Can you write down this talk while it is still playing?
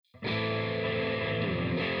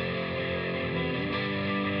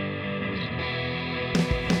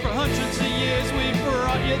the years we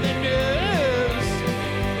brought you the news.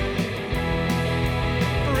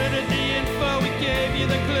 Printed the info, we gave you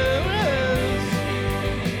the clues.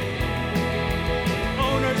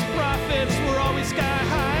 Owners' profits were always sky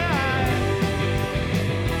high.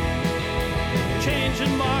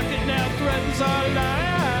 Changing market now threatens our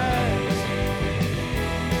lives.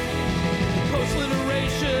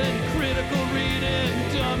 Post-literation, critical reading,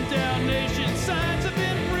 dumbed down nation, signs have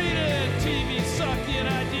been breeding. TV sucking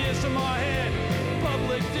ideas from our head.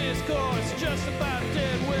 Public discourse just about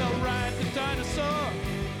dead. We'll ride the dinosaur.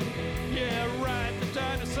 Yeah, ride the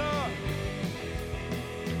dinosaur.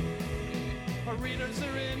 Our readers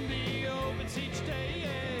are in the opens each day.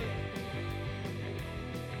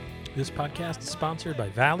 This podcast is sponsored by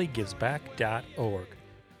ValleyGivesBack.org.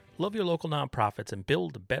 Love your local nonprofits and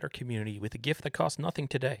build a better community with a gift that costs nothing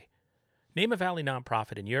today. Name a Valley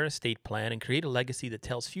nonprofit in your estate plan and create a legacy that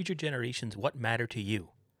tells future generations what matter to you.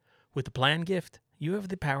 With the plan gift, you have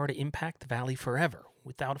the power to impact the Valley forever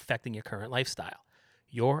without affecting your current lifestyle.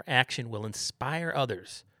 Your action will inspire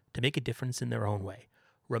others to make a difference in their own way.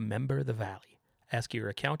 Remember the Valley. Ask your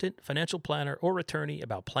accountant, financial planner, or attorney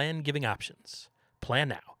about plan giving options. Plan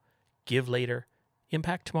now. Give later.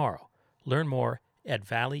 Impact tomorrow. Learn more at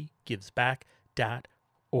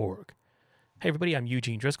valleygivesback.org. Hey everybody, I'm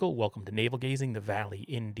Eugene Driscoll. Welcome to Navel Gazing, the Valley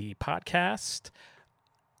Indie Podcast.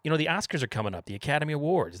 You know, the Oscars are coming up, the Academy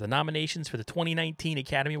Awards. The nominations for the 2019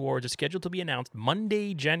 Academy Awards are scheduled to be announced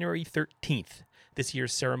Monday, January 13th. This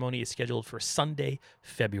year's ceremony is scheduled for Sunday,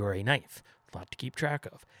 February 9th. A lot to keep track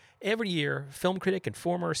of. Every year, film critic and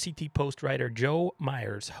former CT Post writer Joe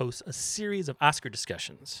Myers hosts a series of Oscar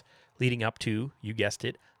discussions leading up to, you guessed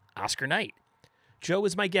it, Oscar night. Joe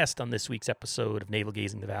is my guest on this week's episode of Navel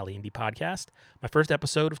Gazing, the Valley Indie Podcast. My first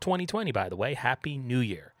episode of 2020, by the way. Happy New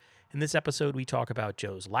Year. In this episode, we talk about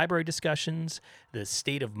Joe's library discussions, the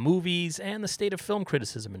state of movies, and the state of film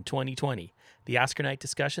criticism in 2020. The Oscar night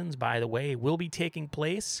discussions, by the way, will be taking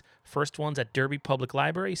place. First one's at Derby Public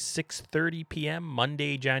Library, 6:30 p.m.,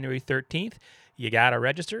 Monday, January 13th. You got to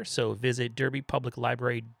register, so visit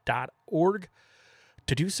derbypubliclibrary.org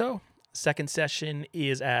to do so. Second session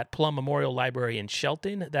is at Plum Memorial Library in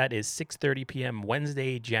Shelton. That is 6:30 p.m.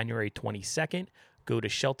 Wednesday, January 22nd. Go to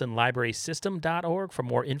sheltonlibrarysystem.org for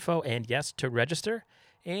more info and, yes, to register.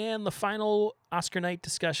 And the final Oscar night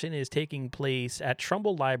discussion is taking place at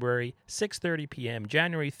Trumbull Library, 6:30 p.m.,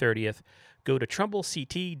 January 30th. Go to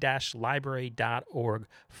trumbullct-library.org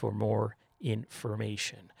for more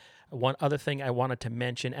information. One other thing I wanted to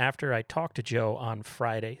mention, after I talked to Joe on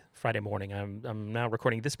Friday morning, I'm now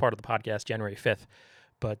recording this part of the podcast January 5th,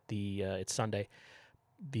 but it's Sunday.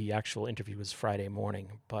 The actual interview was Friday morning,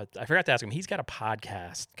 but I forgot to ask him. He's got a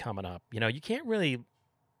podcast coming up. You know, you can't really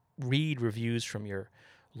read reviews from your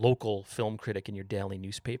local film critic in your daily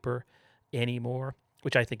newspaper anymore,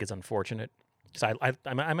 which I think is unfortunate. Because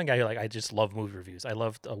I'm a guy who, I just love movie reviews. I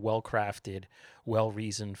love a well-crafted,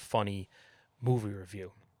 well-reasoned, funny movie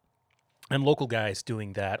review. And local guys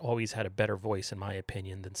doing that always had a better voice, in my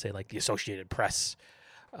opinion, than, say, like the Associated Press,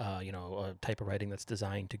 a type of writing that's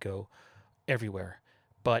designed to go everywhere.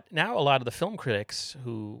 But now a lot of the film critics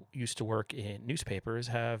who used to work in newspapers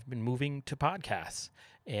have been moving to podcasts,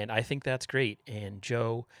 and I think that's great. And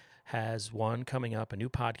Joe has one coming up, a new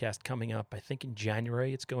podcast coming up, I think in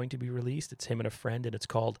January it's going to be released. It's him and a friend, and it's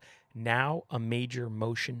called Now a Major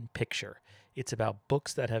Motion Picture. It's about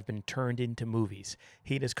books that have been turned into movies.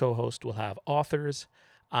 He and his co-host will have authors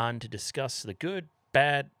on to discuss the good,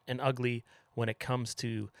 bad, and ugly when it comes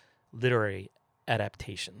to literary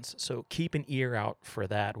adaptations. So keep an ear out for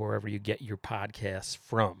that wherever you get your podcasts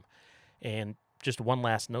from. And just one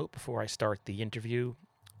last note before I start the interview.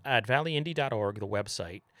 At valleyindie.org, the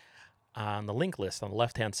website, on the link list on the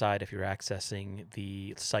left-hand side, if you're accessing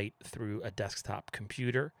the site through a desktop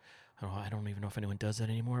computer, I don't even know if anyone does that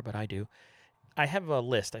anymore, but I do. I have a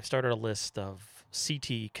list. I've started a list of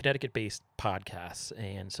CT Connecticut-based podcasts.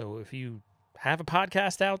 And so if you have a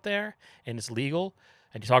podcast out there and it's legal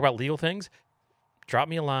and you talk about legal things, drop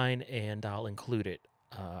me a line and I'll include it.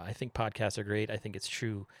 I think podcasts are great. I think it's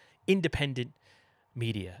true independent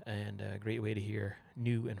media and a great way to hear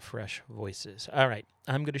new and fresh voices. All right,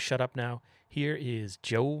 I'm going to shut up now. Here is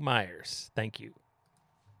Joe Myers. Thank you.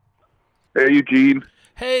 Hey, Eugene.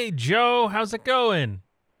 Hey, Joe. How's it going?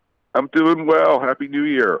 I'm doing well. Happy New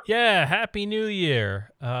Year. Yeah, Happy New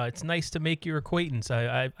Year. It's nice to make your acquaintance.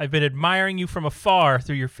 I've been admiring you from afar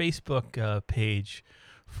through your Facebook page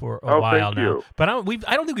for a while now. You. But I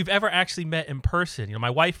don't think we've ever actually met in person. You know, my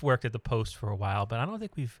wife worked at the Post for a while, but I don't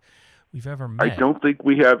think we've we've ever I met. don't think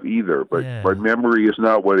we have either, but Yeah. my memory is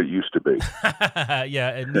not what it used to be. Yeah,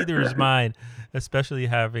 and neither is mine, especially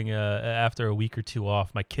having after a week or two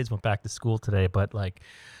off. My kids went back to school today, but like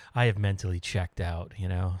I have mentally checked out,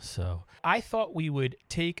 So I thought we would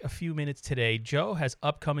take a few minutes today. Joe has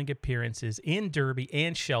upcoming appearances in Derby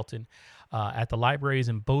and Shelton at the libraries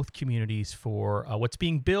in both communities for what's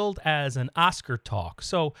being billed as an Oscar talk.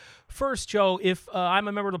 So first, Joe, if I'm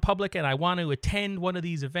a member of the public and I want to attend one of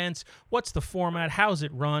these events, what's the format? How's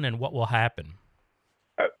it run? And what will happen?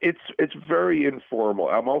 It's very informal.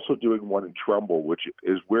 I'm also doing one in Trumbull, which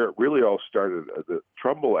is where it really all started.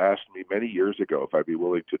 Trumbull asked me many years ago if I'd be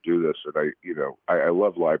willing to do this, and I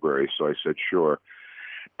love libraries, so I said sure.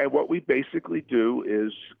 And what we basically do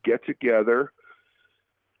is get together.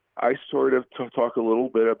 I sort of talk a little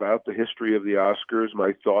bit about the history of the Oscars,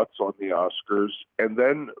 my thoughts on the Oscars, and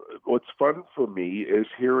then what's fun for me is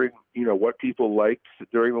hearing what people liked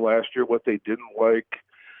during the last year, what they didn't like.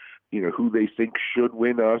 Who they think should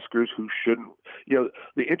win Oscars, who shouldn't.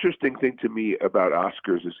 The interesting thing to me about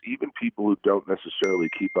Oscars is even people who don't necessarily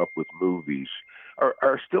keep up with movies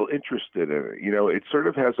are still interested in it. It sort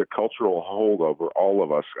of has a cultural hold over all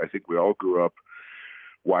of us. I think we all grew up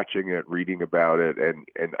watching it, reading about it. And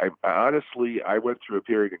I went through a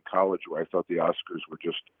period in college where I thought the Oscars were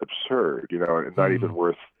just absurd, and not even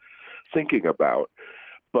worth thinking about.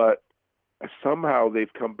 But somehow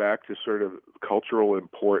they've come back to sort of cultural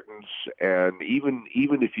importance, and even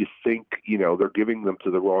if you think they're giving them to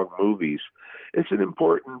the wrong movies, it's an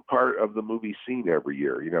important part of the movie scene every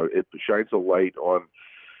year. It shines a light on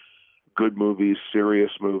good movies, serious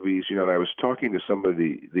movies. And I was talking to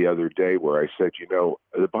somebody the other day where I said,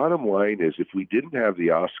 the bottom line is if we didn't have the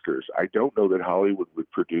Oscars, I don't know that Hollywood would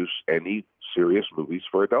produce any serious movies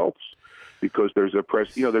for adults, because there's a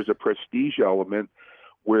prestige element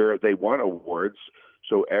where they won awards.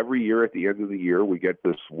 So every year at the end of the year, we get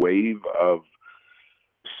this wave of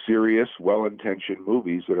serious, well-intentioned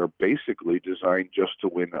movies that are basically designed just to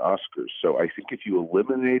win Oscars. So I think if you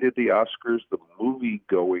eliminated the Oscars, the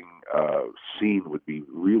movie-going scene would be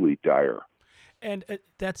really dire. And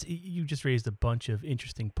you just raised a bunch of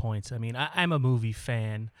interesting points. I mean, I'm a movie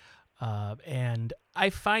fan. And I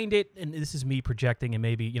find it, and this is me projecting, and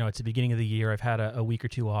maybe, it's the beginning of the year. I've had a week or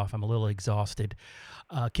two off. I'm a little exhausted.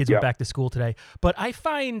 Kids went back to school today. But I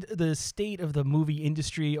find the state of the movie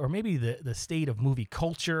industry, or maybe the state of movie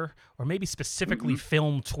culture, or maybe specifically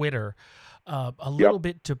film Twitter, a little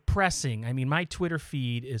bit depressing. I mean, my Twitter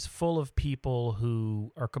feed is full of people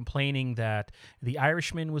who are complaining that The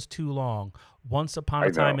Irishman was too long. Once Upon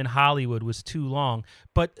a Time in Hollywood was too long.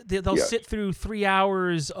 But they'll sit through 3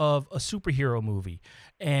 hours of a superhero movie.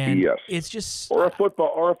 And it's just... Or a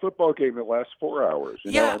football game that lasts 4 hours.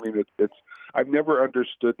 I mean, it's I've never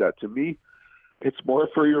understood that. To me, it's more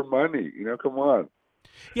for your money. Come on.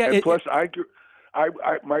 Yeah. And plus,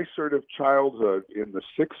 my sort of childhood in the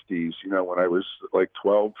 60s, when I was like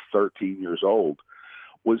 12, 13 years old,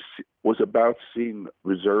 was about seeing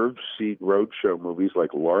reserved seat roadshow movies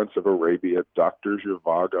like Lawrence of Arabia, Dr.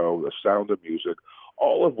 Zhivago, The Sound of Music,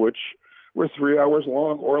 all of which were 3 hours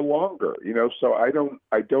long or longer. So I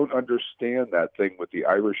don't understand that thing with The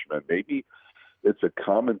Irishman. Maybe it's a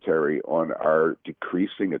commentary on our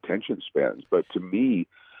decreasing attention spans, but to me,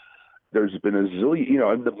 there's been a zillion,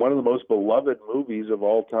 and one of the most beloved movies of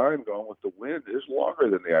all time, Gone with the Wind, is longer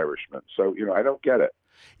than The Irishman. So, I don't get it.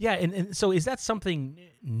 Yeah, and so is that something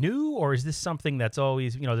new, or is this something that's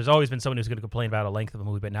always, there's always been someone who's going to complain about a length of a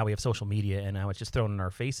movie, but now we have social media, and now it's just thrown in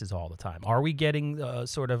our faces all the time. Are we getting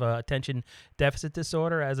sort of a attention deficit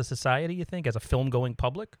disorder as a society, you think, as a film-going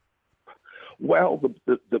public? Well,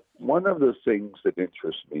 the one of the things that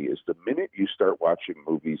interests me is the minute you start watching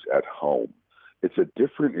movies at home, it's a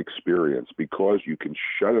different experience because you can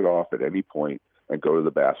shut it off at any point and go to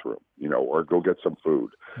the bathroom, or go get some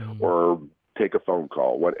food, or take a phone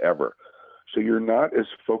call, whatever. So you're not as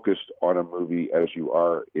focused on a movie as you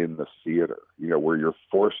are in the theater, where you're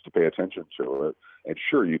forced to pay attention to it. And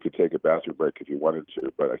sure, you could take a bathroom break if you wanted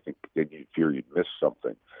to, but I think then you'd fear you'd miss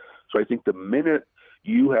something. So I think the minute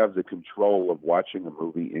you have the control of watching a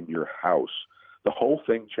movie in your house, the whole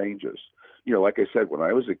thing changes. Like I said, when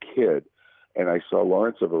I was a kid and I saw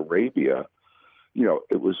Lawrence of Arabia,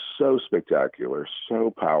 it was so spectacular,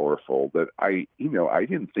 so powerful that I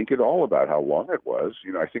didn't think at all about how long it was.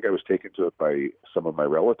 I think I was taken to it by some of my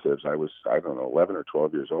relatives. I was, 11 or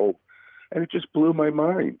 12 years old, and it just blew my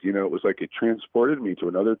mind. It was like it transported me to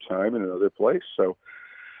another time and another place. So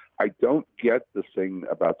I don't get the thing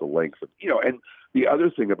about the length of, and The other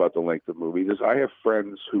thing about the length of movies is I have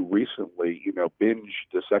friends who recently, binged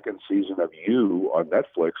the second season of You on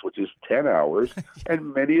Netflix, which is 10 hours,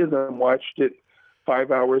 and many of them watched it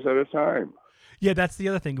 5 hours at a time. Yeah, that's the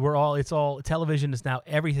other thing. It's all television is now.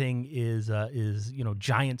 Everything is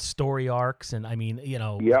giant story arcs, and I mean,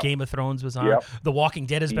 Yep. Game of Thrones was on. Yep. The Walking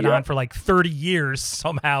Dead has been Yep. on for like 30 years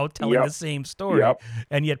somehow, telling Yep. the same story, Yep.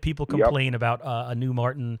 and yet people complain about a new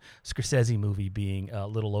Martin Scorsese movie being a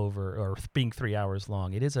little over or being 3 hours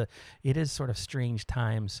long. It is sort of strange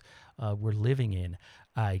times we're living in,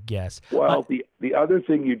 I guess. Well, the other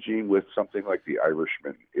thing, Eugene, with something like The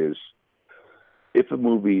Irishman is, if a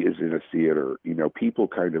movie is in a theater, people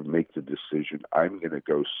kind of make the decision, I'm going to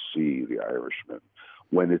go see The Irishman.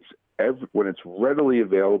 When it's readily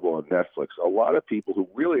available on Netflix, a lot of people who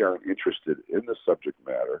really aren't interested in the subject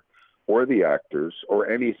matter or the actors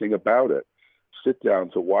or anything about it sit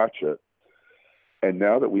down to watch it. And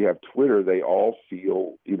now that we have Twitter, they all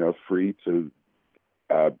feel, free to,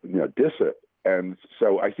 diss it. And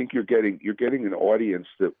so I think you're getting an audience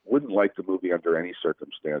that wouldn't like the movie under any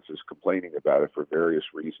circumstances, complaining about it for various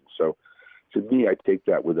reasons. So to me, I take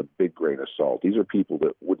that with a big grain of salt. These are people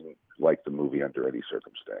that wouldn't like the movie under any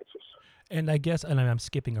circumstances. And I guess, and I'm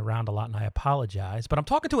skipping around a lot, and I apologize, but I'm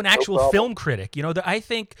talking to an actual film critic. I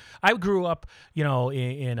think I grew up,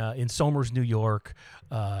 in Somers, New York,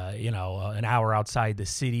 an hour outside the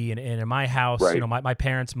city, and in my house, right. My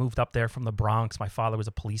parents moved up there from the Bronx. My father was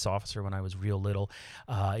a police officer when I was real little,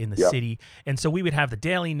 in the Yep. city, and so we would have the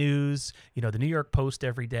Daily News, the New York Post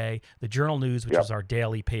every day, the Journal News, which Yep. was our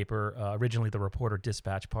daily paper, originally the Reporter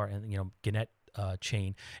Dispatch part, and Gannett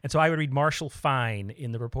chain, and so I would read Marshall Fine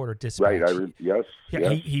in the Reporter Dispatch. Right. Yes.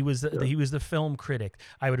 He was the film critic.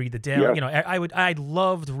 I would read the Daily. Yes. I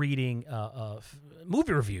loved reading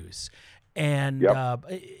movie reviews. And Yep.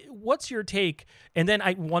 What's your take? And then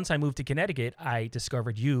once I moved to Connecticut, I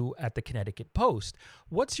discovered you at the Connecticut Post.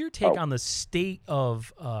 What's your take on the state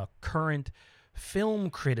of current film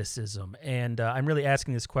criticism? And I'm really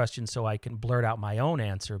asking this question so I can blurt out my own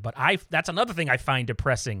answer, but that's another thing I find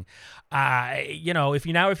depressing.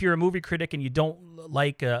 If you're a movie critic and you don't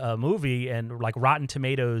like a movie, and like Rotten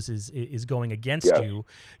Tomatoes is going against Yes.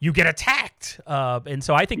 you get attacked. And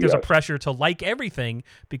so I think there's a Yes. pressure to like everything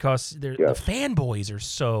because the Yes. fanboys are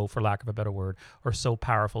so, for lack of a better word, are so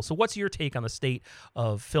powerful. So what's your take on the state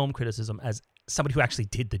of film criticism as somebody who actually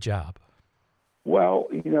did the job? Well,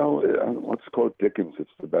 let's quote Dickens, it's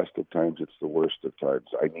the best of times, it's the worst of times.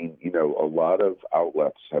 I mean, a lot of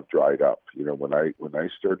outlets have dried up. When I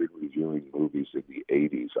started reviewing movies in the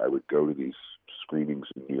 80s, I would go to these screenings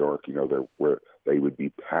in New York, where they would be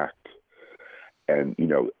packed. And,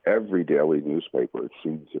 every daily newspaper, it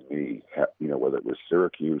seemed to me, whether it was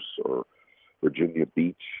Syracuse or Virginia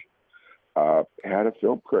Beach, had a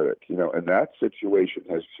film critic, and that situation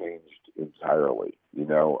has changed entirely.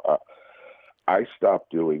 I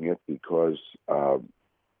stopped doing it because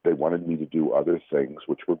they wanted me to do other things,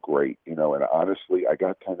 which were great, and honestly, I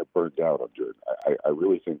got kind of burned out under it. I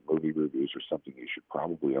really think movie reviews are something you should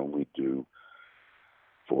probably only do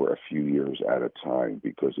for a few years at a time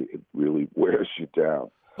because it really wears you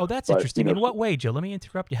down. Oh, that's interesting. In what way, Joe? Let me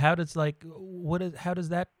interrupt you. How does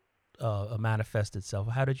that manifest itself?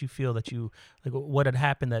 How did you feel that what had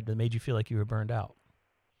happened that made you feel like you were burned out?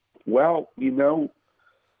 Well,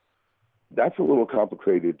 that's a little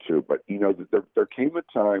complicated too, but there came a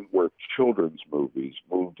time where children's movies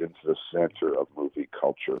moved into the center of movie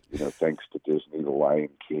culture. Thanks to Disney, The Lion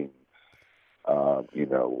King,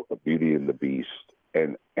 Beauty and the Beast,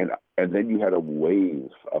 and then you had a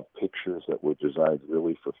wave of pictures that were designed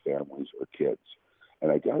really for families or kids.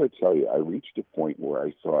 And I got to tell you, I reached a point where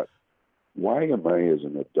I thought, why am I, as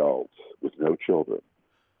an adult with no children,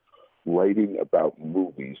 writing about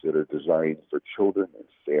movies that are designed for children and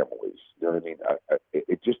families? You know what I mean?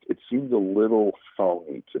 It seemed a little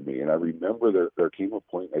phony to me. And I remember there came a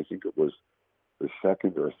point, I think it was the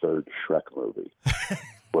second or third Shrek movie,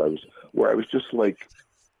 where I was just like,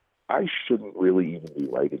 I shouldn't really even be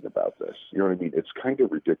writing about this. You know what I mean? It's kind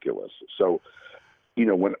of ridiculous. So,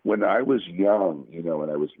 when I was young,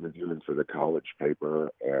 and I was reviewing for the college paper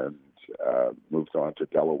and moved on to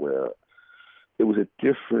Delaware, it was a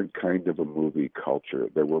different kind of a movie culture.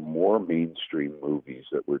 There were more mainstream movies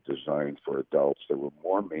that were designed for adults. There were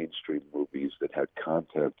more mainstream movies that had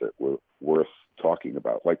content that were worth talking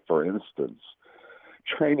about. Like, for instance,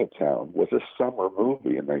 Chinatown was a summer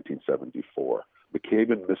movie in 1974.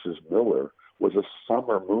 McCabe and Mrs. Miller was a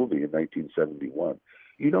summer movie in 1971.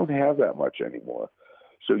 You don't have that much anymore.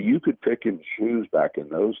 So you could pick and choose back in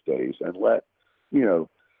those days and let,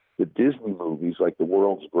 the the Disney movies, like The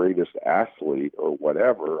World's Greatest Athlete or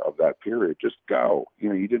whatever of that period, just go.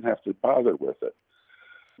 You didn't have to bother with it.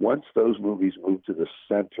 Once those movies moved to the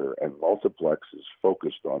center and multiplexes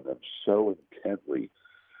focused on them so intently,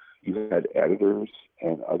 you had editors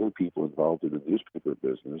and other people involved in the newspaper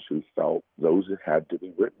business who felt those had to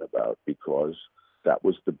be written about because that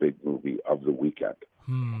was the big movie of the weekend.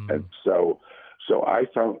 And so I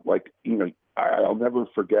found, I'll never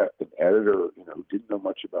forget an editor, who didn't know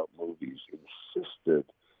much about movies, insisted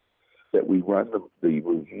that we run the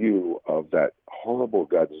review of that horrible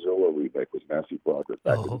Godzilla remake with Matthew Broderick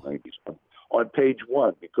back in the 90s on page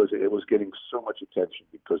one, because it was getting so much attention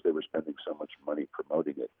because they were spending so much money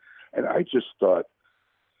promoting it. And I just thought,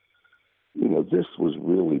 this was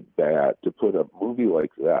really bad to put a movie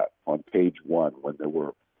like that on page one when there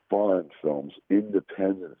were foreign films,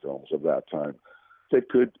 independent films of that time that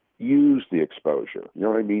could use the exposure. You know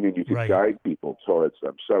what I mean? And you could guide people towards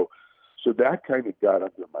them. So that kind of got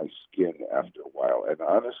under my skin after a while. And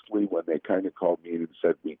honestly, when they kind of called me in and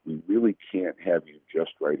said, we really can't have you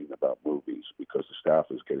just writing about movies because the staff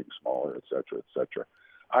is getting smaller, et cetera,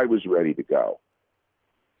 I was ready to go.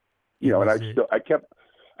 And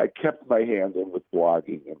I kept my hand in with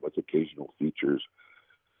blogging and with occasional features,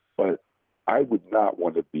 but I would not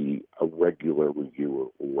want to be a regular reviewer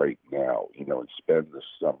right now, and spend the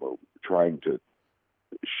summer trying to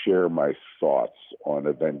share my thoughts on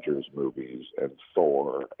Avengers movies and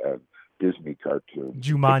Thor and Disney cartoons.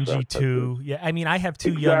 Jumanji 2. Yeah, I mean, I have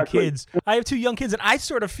two young kids. And I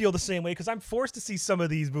sort of feel the same way because I'm forced to see some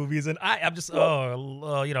of these movies, and I'm just,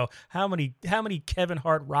 how many Kevin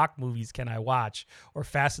Hart rock movies can I watch? Or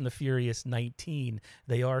Fast and the Furious 19.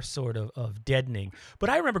 They are sort of deadening.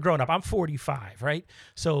 But I remember growing up. I'm 45, right?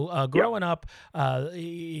 So growing up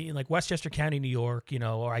in like Westchester County, New York,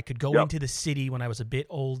 or I could go into the city when I was a bit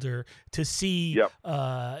older to see,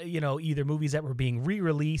 either movies that were being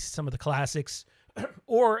re-released, some of the classics,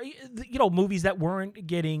 or movies that weren't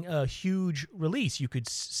getting a huge release. You could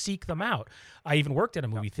seek them out. I even worked at a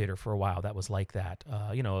movie theater for a while that was like that,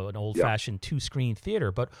 an old-fashioned 2-screen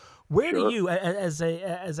theater. But where do you, as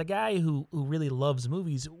a guy who really loves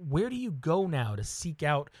movies, where do you go now to seek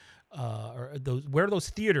out where are those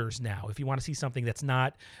theaters now if you want to see something that's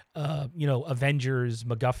not Avengers,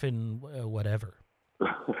 MacGuffin, whatever?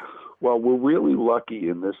 Well, we're really lucky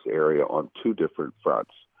in this area on two different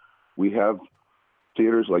fronts. We have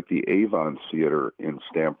theaters like the Avon Theater in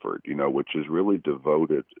Stamford, which is really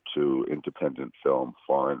devoted to independent film,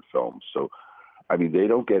 foreign films. So, I mean, they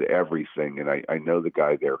don't get everything. And I know the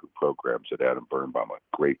guy there who programs it, Adam Birnbaum,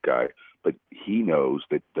 a great guy, but he knows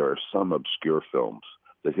that there are some obscure films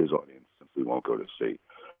that his audience simply won't go to see.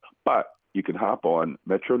 But you can hop on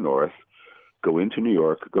Metro North, go into New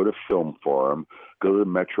York, go to Film Forum, go to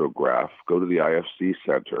Metrograph, go to the IFC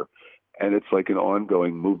Center, and it's like an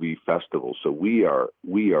ongoing movie festival. So we are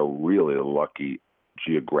really lucky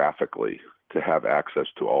geographically to have access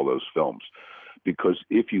to all those films, because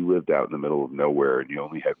if you lived out in the middle of nowhere and you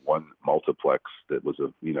only had one multiplex that was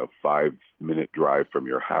a 5-minute drive from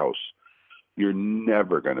your house, you're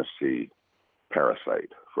never going to see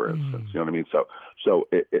Parasite, for instance. You know what I mean? So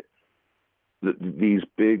these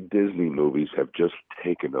big Disney movies have just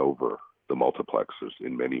taken over the multiplexes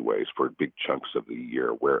in many ways for big chunks of the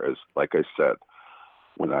year. Whereas, like I said,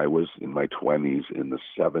 when I was in my 20s, in the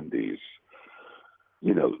 70s,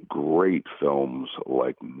 great films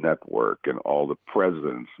like Network and All the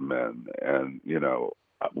President's Men and,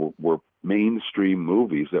 were mainstream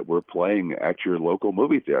movies that were playing at your local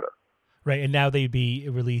movie theater. Right, and now they'd be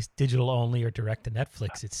released digital only or direct to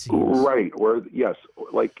Netflix, it seems. Right,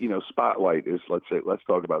 Spotlight is, let's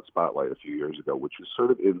talk about Spotlight a few years ago, which was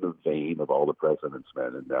sort of in the vein of All the President's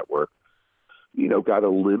Men and Network. Got a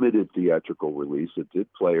limited theatrical release. It did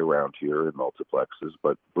play around here in multiplexes,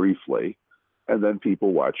 but briefly, and then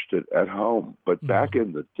people watched it at home. But back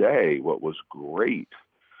in the day, what was great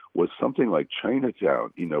was something like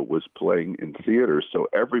Chinatown, was playing in theaters, so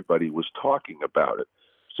everybody was talking about it.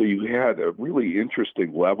 So you had a really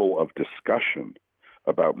interesting level of discussion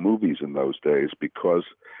about movies in those days because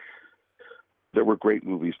there were great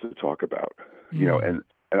movies to talk about, and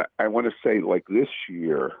I want to say, like, this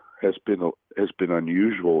year has been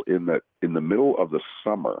unusual in that in the middle of the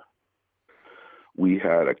summer, we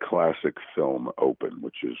had a classic film open,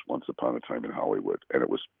 which is Once Upon a Time in Hollywood, and it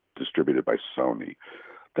was distributed by Sony.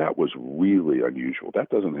 That was really unusual. That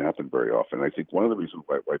doesn't happen very often. I think one of the reasons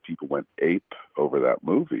why people went ape over that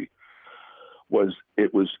movie was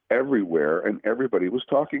it was everywhere and everybody was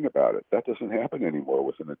talking about it. That doesn't happen anymore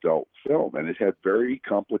with an adult film. And it had very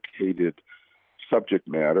complicated subject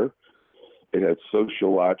matter. It had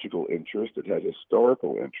sociological interest. It had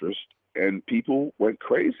historical interest, and people went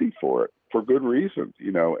crazy for it for good reason,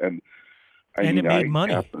 And it made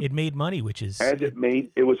money. It made money, which is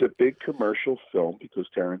it was a big commercial film because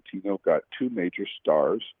Tarantino got two major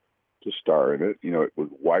stars to star in it. It was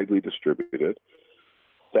widely distributed.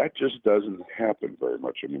 That just doesn't happen very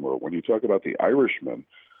much anymore. When you talk about The Irishman,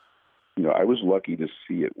 I was lucky to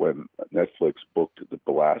see it when Netflix booked the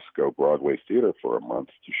Belasco Broadway Theater for a month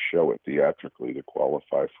to show it theatrically to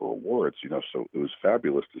qualify for awards. So it was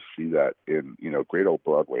fabulous to see that in, great old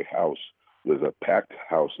Broadway house with a packed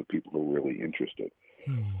house of people who were really interested.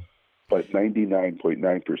 But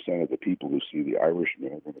 99.9% of the people who see The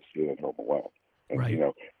Irishman are going to see it at Home Alone. And, right.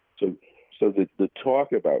 So the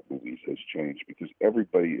talk about movies has changed because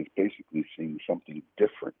everybody is basically seeing something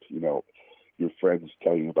different. Your friends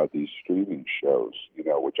tell you about these streaming shows,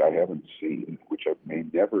 which I haven't seen, which I may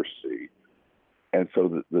never see. And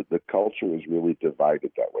so the culture is really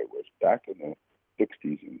divided that way. Whereas back in the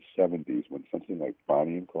 60s and 70s, when something like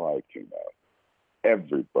Bonnie and Clyde came out,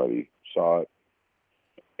 everybody saw it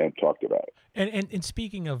and talked about it. And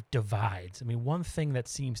speaking of divides, I mean, one thing that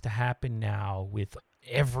seems to happen now with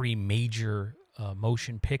every major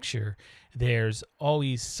motion picture, there's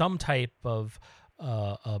always some type of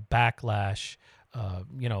a backlash,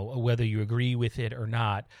 whether you agree with it or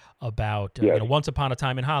not, about Once Upon a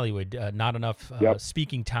Time in Hollywood, not enough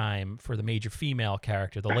speaking time for the major female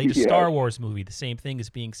character. The latest Star Wars movie, the same thing is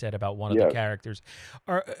being said about one of the characters.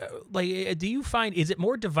 Do you find, is it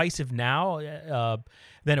more divisive now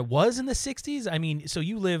than it was in the 60s? I mean, so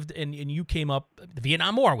you lived and you came up, the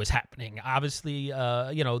Vietnam War was happening. Obviously, the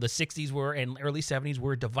 60s were and early 70s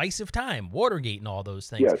were a divisive time, Watergate and all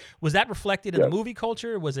those things. Yes. Was that reflected in the movie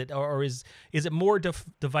culture? Was it, or is it more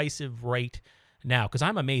divisive right now? Because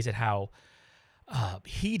I'm amazed at how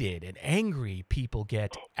heated and angry people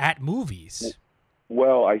get at movies.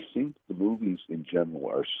 Well, I think the movies in general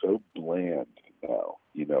are so bland now,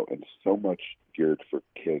 and so much geared for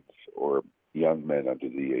kids or young men under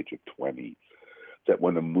the age of 20, that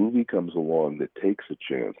when a movie comes along that takes a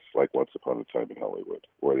chance, like Once Upon a Time in Hollywood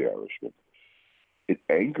or The Irishman, it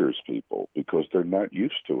angers people because they're not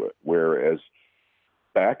used to it. Whereas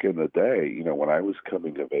back in the day, when I was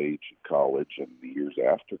coming of age in college and the years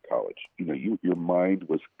after college, your mind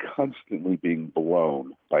was constantly being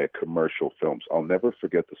blown by commercial films. I'll never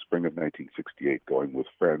forget the spring of 1968 going with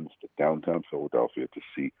friends to downtown Philadelphia to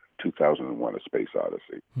see 2001: A Space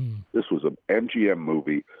Odyssey. This was an MGM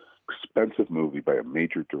movie, expensive movie by a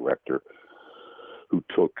major director who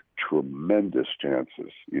took tremendous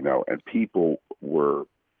chances, and people were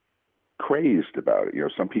crazed about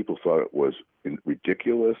it. Some people thought it was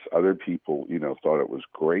ridiculous. Other people, thought it was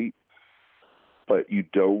great. But you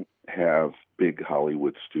don't have big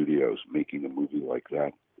Hollywood studios making a movie like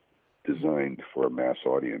that designed for a mass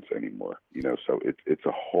audience anymore. So it's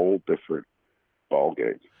a whole different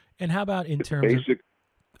ballgame. And how about in terms of?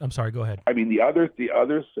 I'm sorry. Go ahead. I mean, the other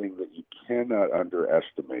thing that you cannot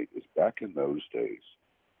underestimate is back in those days,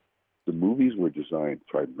 the movies were designed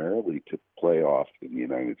primarily to play off in the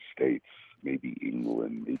United States, maybe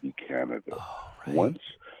England, maybe Canada. Oh, right.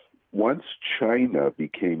 Once China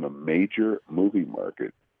became a major movie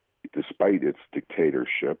market, despite its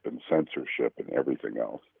dictatorship and censorship and everything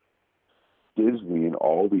else, Disney and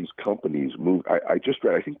all these companies moved. I just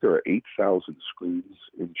read, I think there are 8,000 screens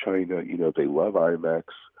in China. They love IMAX.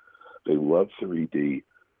 They love 3D.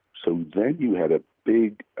 So then you had a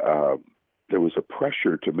big, there was a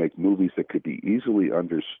pressure to make movies that could be easily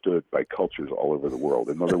understood by cultures all over the world.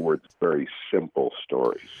 In other words, very simple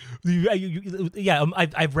stories.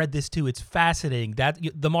 I've read this too. It's fascinating that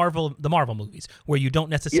the Marvel movies where you don't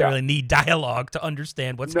necessarily need dialogue to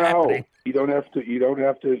understand what's happening. You don't have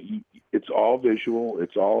to. It's all visual.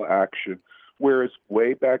 It's all action. Whereas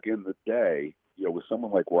way back in the day, with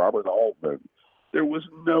someone like Robert Altman, there was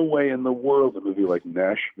no way in the world a movie like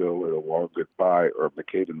Nashville or The Long Goodbye or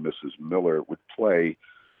McCabe and Mrs. Miller would play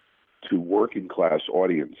to working class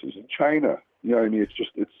audiences in China. You know what I mean?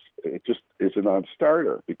 It's a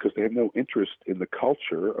non-starter because they have no interest in the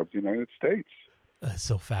culture of the United States. That's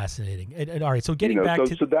so fascinating. And all right, so getting back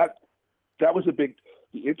to that was the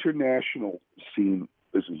international scene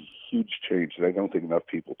is a huge change that I don't think enough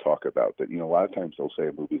people talk about. That a lot of times they'll say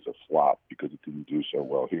a movie's a flop because it didn't do so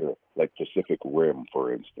well here, like Pacific Rim,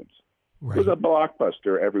 for instance. Right. It was a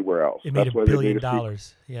blockbuster everywhere else. It made $1 billion.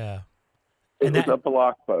 Yeah, it was a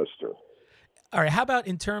blockbuster. All right, how about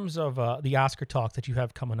in terms of the Oscar talk that you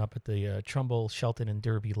have coming up at the Trumbull, Shelton, and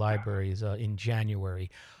Derby libraries in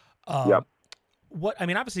January? Yep.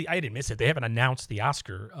 Obviously, I didn't miss it. They haven't announced the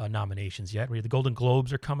Oscar nominations yet. The Golden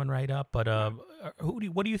Globes are coming right up. But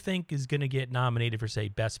what do you think is going to get nominated for, say,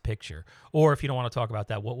 Best Picture? Or if you don't want to talk about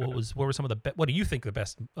that, what were some of the what do you think the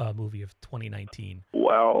best movie of 2019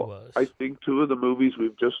 Well, was? I think two of the movies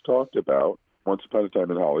we've just talked about, Once Upon a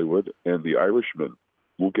Time in Hollywood and The Irishman,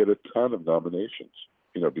 will get a ton of nominations.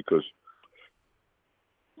 Because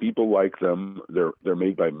people like them. They're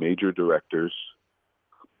made by major directors.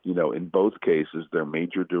 In both cases, they're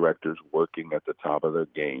major directors working at the top of their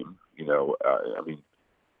game.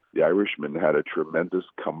 The Irishman had a tremendous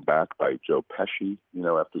comeback by Joe Pesci,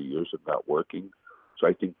 after years of not working. So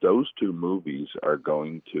I think those two movies are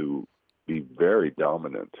going to be very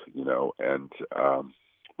dominant, and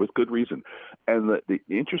with good reason. And the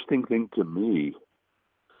interesting thing to me,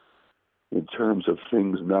 in terms of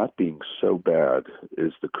things not being so bad,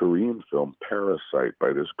 is the Korean film Parasite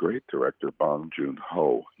by this great director Bong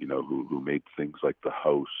Joon-ho, who made things like The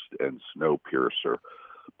Host and Snowpiercer.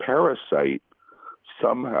 Parasite,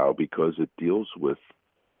 somehow, because it deals with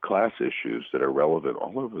class issues that are relevant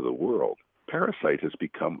all over the world, Parasite has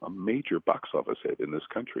become a major box office hit in this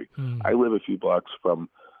country. I live a few blocks from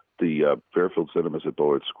the Fairfield Cinemas at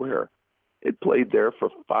Bullard Square. It played there for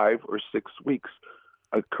 5 or 6 weeks.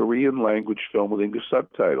 A Korean language film with English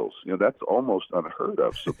subtitles. That's almost unheard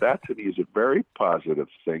of. So that to me is a very positive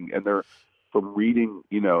thing. And from reading,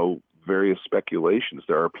 various speculations,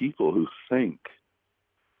 there are people who think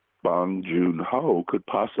Bong Joon-ho could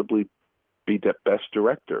possibly be the best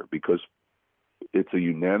director because it's a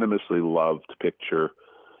unanimously loved picture.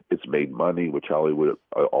 It's made money, which Hollywood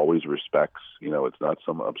always respects. It's not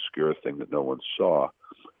some obscure thing that no one saw.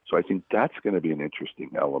 So I think that's going to be an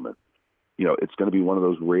interesting element. It's going to be one of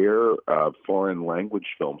those rare foreign language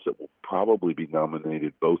films that will probably be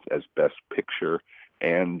nominated both as Best Picture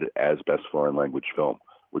and as Best Foreign Language Film,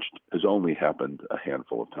 which has only happened a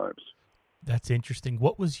handful of times. That's interesting.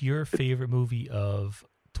 What was your favorite movie of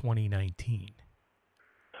 2019?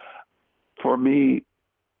 For me,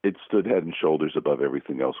 it stood head and shoulders above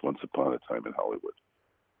everything else. Once Upon a Time in Hollywood.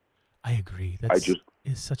 I agree.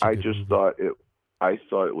 Is such a good movie. I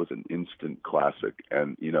thought it was an instant classic,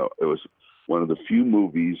 and it was one of the few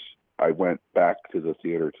movies I went back to the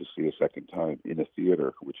theater to see a second time in a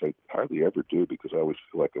theater, which I hardly ever do because I always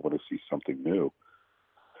feel like I want to see something new.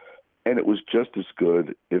 And it was just as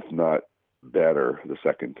good, if not better, the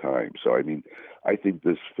second time. So, I think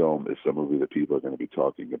this film is a movie that people are going to be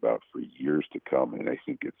talking about for years to come, and I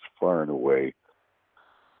think it's far and away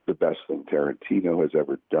the best thing Tarantino has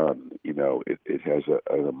ever done. It has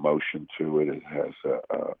an emotion to it. It has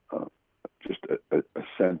just a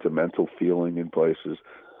sentimental feeling in places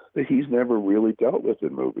that he's never really dealt with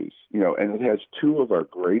in movies. And it has two of our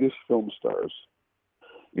greatest film stars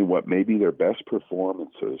in what may be their best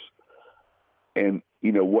performances. And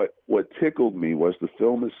what tickled me was the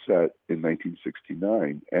film is set in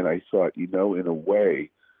 1969, and I thought, in a way,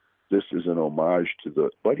 this is an homage to the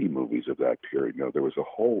buddy movies of that period. There was a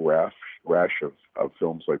whole rash of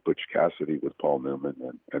films like Butch Cassidy with Paul Newman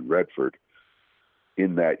and Redford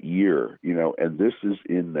in that year, and this is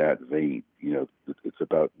in that vein. It's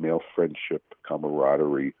about male friendship,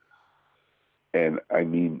 camaraderie, and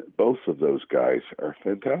both of those guys are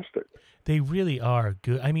fantastic. They really are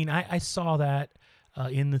good. I saw that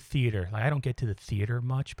in the theater. I don't get to the theater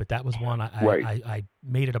much, but that was one I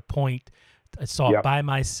made it a point. I saw it by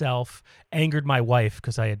myself, angered my wife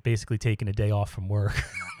because I had basically taken a day off from work.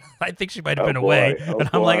 I think she might have been away. And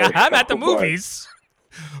I'm like, I'm at the movies.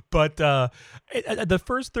 But the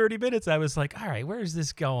first 30 minutes, I was like, all right, where is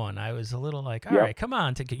this going? I was a little like, all right, come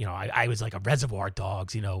on. I was like a Reservoir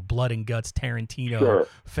Dogs, blood and guts Tarantino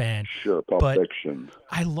fan. Sure, Pulp Fiction.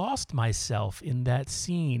 I lost myself in that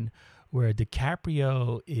scene where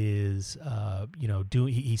DiCaprio is,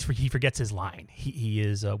 he forgets his line. He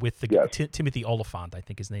is with the Timothy Olyphant, I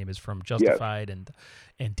think his name is, from Justified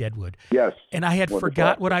and Deadwood. Yes. And I had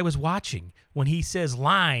forgot what I was watching when he says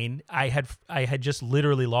line. I had just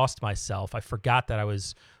literally lost myself. I forgot that I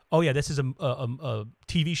was. Oh yeah, this is a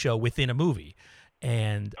TV show within a movie.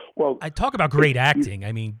 And I talk about great acting.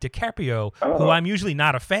 DiCaprio, who I'm usually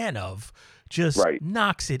not a fan of, just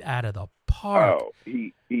knocks it out of the park. Oh,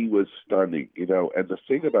 he was stunning, and the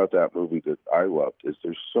thing about that movie that I loved is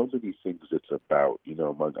there's so many things it's about,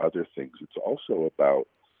 among other things. It's also about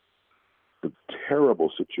the terrible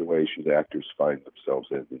situation actors find themselves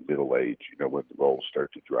in middle age, when the roles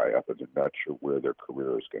start to dry up and they're not sure where their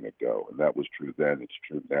career is going to go. And that was true then, it's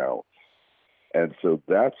true now. And so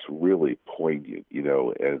that's really poignant,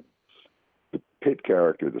 and the Pitt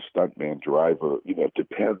character, the stuntman driver,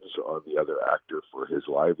 depends on the other actor for his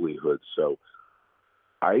livelihood. So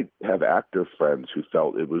I have actor friends who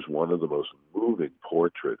felt it was one of the most moving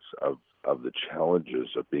portraits of the challenges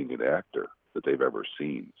of being an actor that they've ever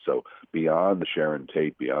seen. So beyond the Sharon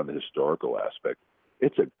Tate, beyond the historical aspect,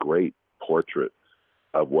 it's a great portrait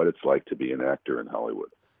of what it's like to be an actor in Hollywood.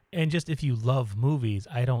 And just if you love movies,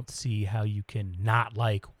 I don't see how you can not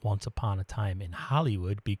like Once Upon a Time in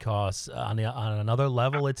Hollywood, because on another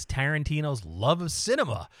level, it's Tarantino's love of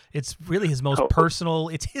cinema. It's really his most personal.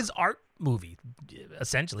 It's his art movie,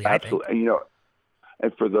 essentially. Absolutely. I think. And,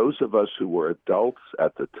 and for those of us who were adults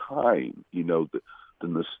at the time, the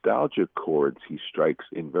nostalgia chords he strikes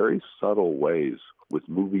in very subtle ways with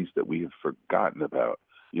movies that we have forgotten about.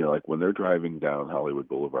 Like when they're driving down Hollywood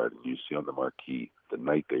Boulevard and you see on the marquee The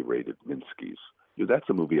Night They Raided Minsky's. That's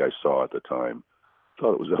a movie I saw at the time.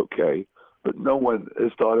 Thought it was okay, but no one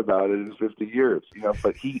has thought about it in 50 years.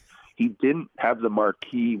 But he didn't have the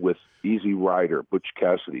marquee with Easy Rider, Butch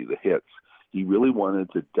Cassidy, the hits. He really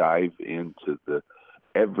wanted to dive into the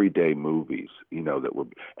everyday movies, that were.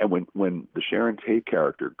 And when the Sharon Tate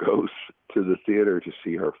character goes to the theater to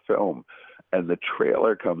see her film, and the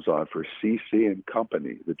trailer comes on for C.C. and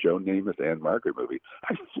Company, the Joe Namath Anne Margaret movie,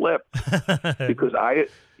 I flipped because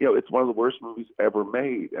it's one of the worst movies ever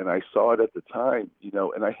made, and I saw it at the time,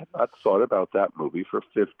 and I had not thought about that movie for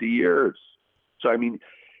 50 years. So I mean,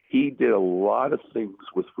 he did a lot of things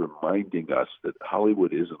with reminding us that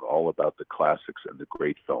Hollywood isn't all about the classics and the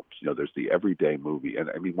great films. There's the everyday movie, and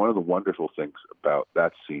I mean, one of the wonderful things about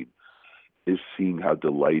that scene is seeing how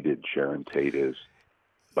delighted Sharon Tate is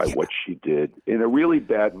by what she did in a really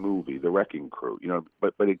bad movie, The Wrecking Crew,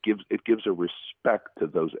 but it gives a respect to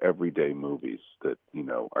those everyday movies that,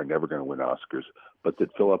 are never going to win Oscars, but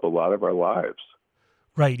that fill up a lot of our lives.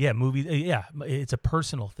 Right. Yeah. Movies. Yeah. It's a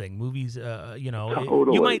personal thing. Movies.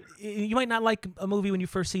 Totally. You might not like a movie when you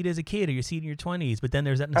first see it as a kid, or you see it in your 20s, but then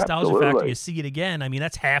there's that nostalgia factor. You see it again. I mean,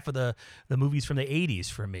 that's half of the movies from the 80s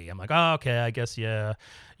for me. I'm like, oh, okay, I guess, yeah.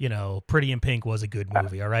 Pretty in Pink was a good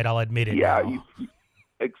movie. All right, I'll admit it. Yeah. Now.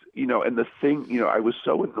 And the thing, I was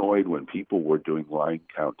so annoyed when people were doing line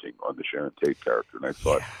counting on the Sharon Tate character, and I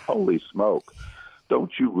thought, holy smoke.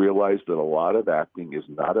 Don't you realize that a lot of acting is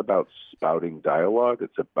not about spouting dialogue?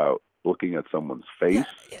 It's about looking at someone's face.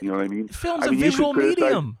 Yeah, you know what I mean? Film's a visual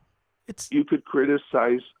medium. You could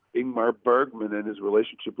criticize Ingmar Bergman and his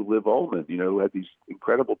relationship with Liv Ullmann, who had these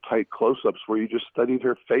incredible tight close-ups where you just studied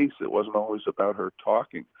her face. It wasn't always about her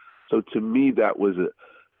talking. So to me,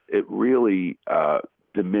 it really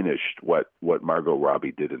diminished what Margot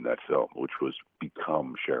Robbie did in that film, which was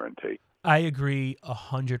become Sharon Tate. I agree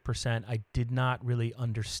 100%. I did not really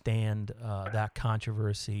understand that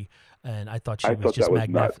controversy, and I thought she was just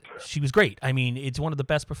magnificent. She was great. I mean, it's one of the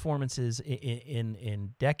best performances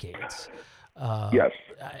in decades. Yes.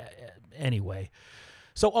 Anyway,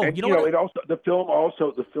 so the film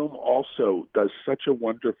also does such a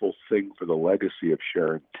wonderful thing for the legacy of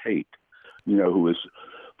Sharon Tate, who is,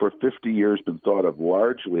 for 50 years, been thought of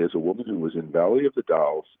largely as a woman who was in Valley of the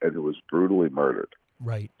Dolls and who was brutally murdered.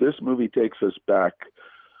 Right. This movie takes us back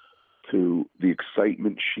to the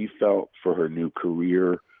excitement she felt for her new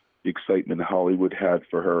career, the excitement Hollywood had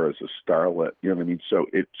for her as a starlet. You know what I mean? So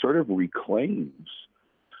it sort of reclaims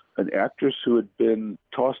an actress who had been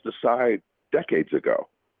tossed aside decades ago.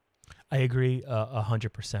 I agree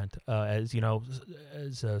 100%.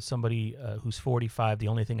 As somebody who's 45, the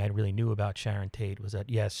only thing I really knew about Sharon Tate was that,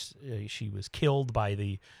 yes, she was killed by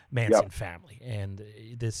the Manson family. And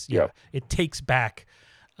this, it takes back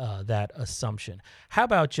that assumption. How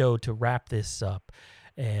about, Joe, to wrap this up?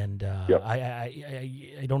 And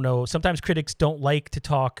I don't know. Sometimes critics don't like to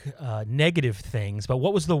talk negative things, but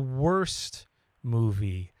what was the worst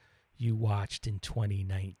movie you watched in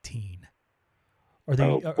 2019?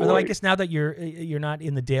 Although I guess now that you're not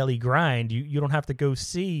in the daily grind, you don't have to go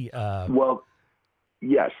see. Well,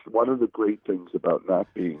 yes. One of the great things about not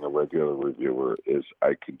being a regular reviewer is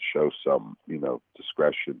I can show some,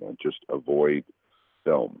 discretion and just avoid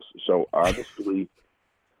films. So honestly,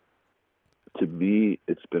 to me,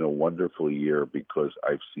 it's been a wonderful year because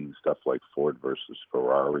I've seen stuff like Ford versus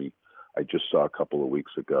Ferrari. I just saw a couple of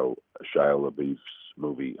weeks ago Shia LaBeouf's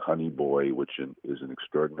movie Honey Boy, which is an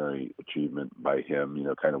extraordinary achievement by him,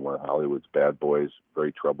 kind of one of Hollywood's bad boys,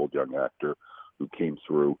 very troubled young actor who came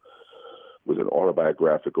through with an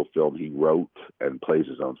autobiographical film he wrote and plays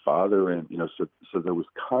his own father. And, so there was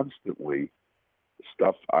constantly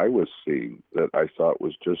stuff I was seeing that I thought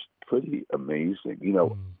was just pretty amazing.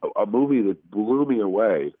 A movie that blew me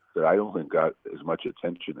away that I don't think got as much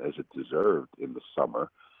attention as it deserved in the summer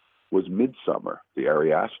was Midsommar, the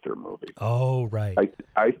Ari Aster movie. Oh, right.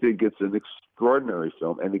 I think it's an extraordinary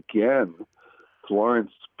film. And again,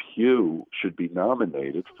 Florence Pugh should be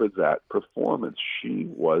nominated for that performance. She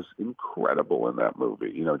was incredible in that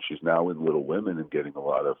movie. You know, she's now in Little Women and getting a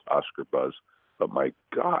lot of Oscar buzz. But my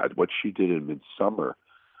God, what she did in Midsommar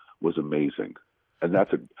was amazing. And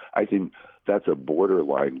I think that's a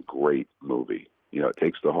borderline great movie. You know, it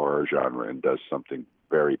takes the horror genre and does something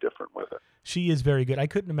very different with it. She is very good. I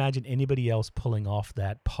couldn't imagine anybody else pulling off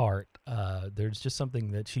that part. There's just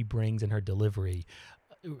something that she brings in her delivery.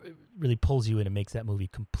 It really pulls you in and makes that movie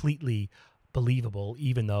completely believable,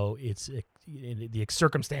 even though it's the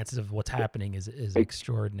circumstances of what's happening is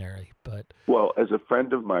extraordinary. But well, as a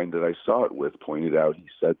friend of mine that I saw it with pointed out, he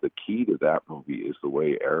said the key to that movie is the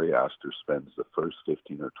way Ari Aster spends the first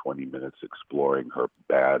 15 or 20 minutes exploring her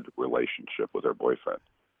bad relationship with her boyfriend.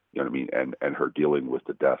 You know what I mean? And her dealing with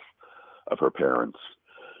the death of her parents.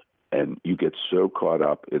 And you get so caught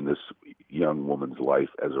up in this young woman's life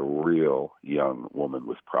as a real young woman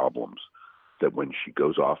with problems that when she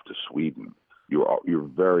goes off to Sweden, you're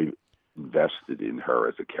very invested in her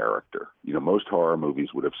as a character. You know, most horror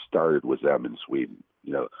movies would have started with them in Sweden.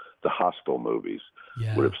 You know, the Hostel movies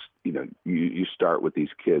would have, you know, you start with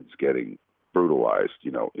these kids getting brutalized,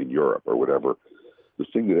 you know, in Europe or whatever. The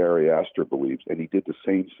thing that Ari Aster believes, and he did the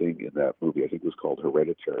same thing in that movie, I think it was called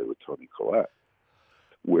Hereditary with Toni Collette,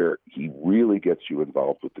 where he really gets you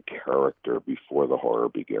involved with the character before the horror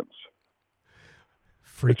begins.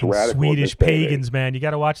 Freaking Swedish pagans, man. You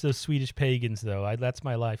got to watch those Swedish pagans, though. That's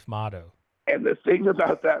my life motto. And the thing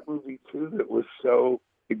about that movie, too, that was so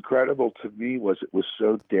incredible to me was it was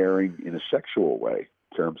so daring in a sexual way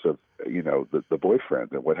in terms of, you know, the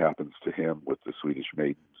boyfriend and what happens to him with the Swedish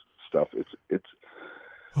maidens stuff. It's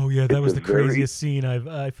oh, yeah, that was the craziest scene.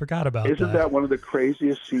 I forgot about that. Isn't that one of the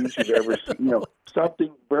craziest scenes you've ever seen? You know,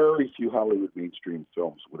 something very few Hollywood mainstream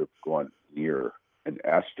films would have gone near. And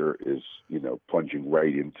Aster is, you know, plunging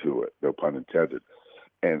right into it, no pun intended.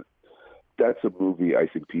 And that's a movie I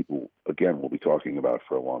think people, again, will be talking about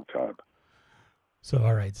for a long time. So,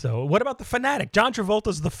 all right. So what about The Fanatic? John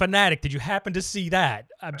Travolta's The Fanatic. Did you happen to see that?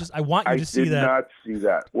 I want you to see that. I did not see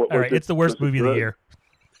that. All right. It's the worst movie of the year.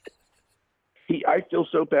 I feel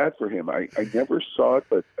so bad for him. I never saw it,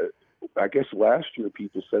 but I guess last year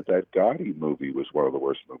people said that Gotti movie was one of the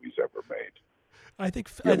worst movies ever made. I think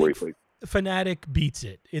Fanatic beats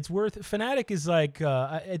it. Fanatic is like,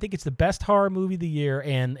 I think it's the best horror movie of the year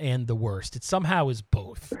and the worst. It somehow is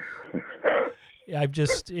both.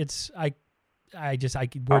 Words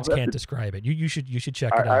can't describe it. You should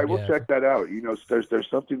check it out. I will check that out. You know, there's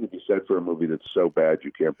something to be said for a movie that's so bad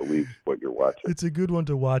you can't believe what you're watching. It's a good one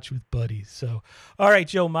to watch with buddies. So, all right,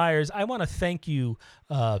 Joe Myers, I want to thank you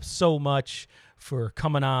so much for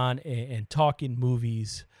coming on and talking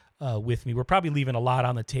movies with me. We're probably leaving a lot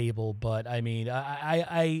on the table, but I mean,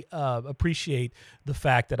 I appreciate the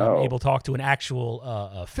fact that I'm able to talk to an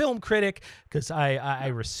actual film critic, because I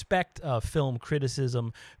respect film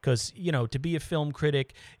criticism, because, you know, to be a film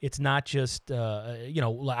critic, it's not just, you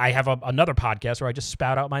know, I have another podcast where I just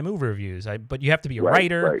spout out my movie reviews, but you have to be a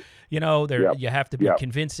writer, right. You know, you have to be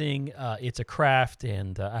convincing. It's a craft,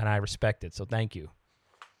 and I respect it. So thank you.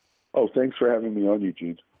 Oh, thanks for having me on,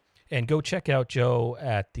 Eugene. And go check out Joe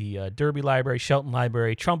at the Derby Library, Shelton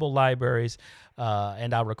Library, Trumbull Libraries,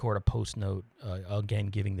 and I'll record a post note, again,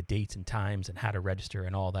 giving the dates and times and how to register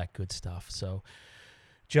and all that good stuff. So,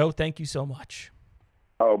 Joe, thank you so much.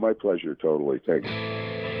 Oh, my pleasure. Totally. Thank you.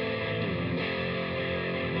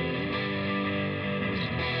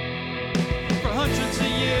 For hundreds of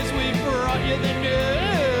years, we've brought you the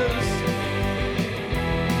news.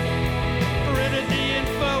 Printed the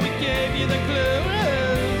info, we gave you the clues.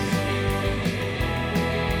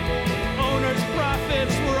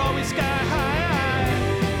 Profits were always sky high.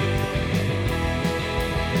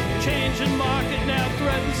 Changing market now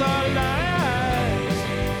threatens our lives.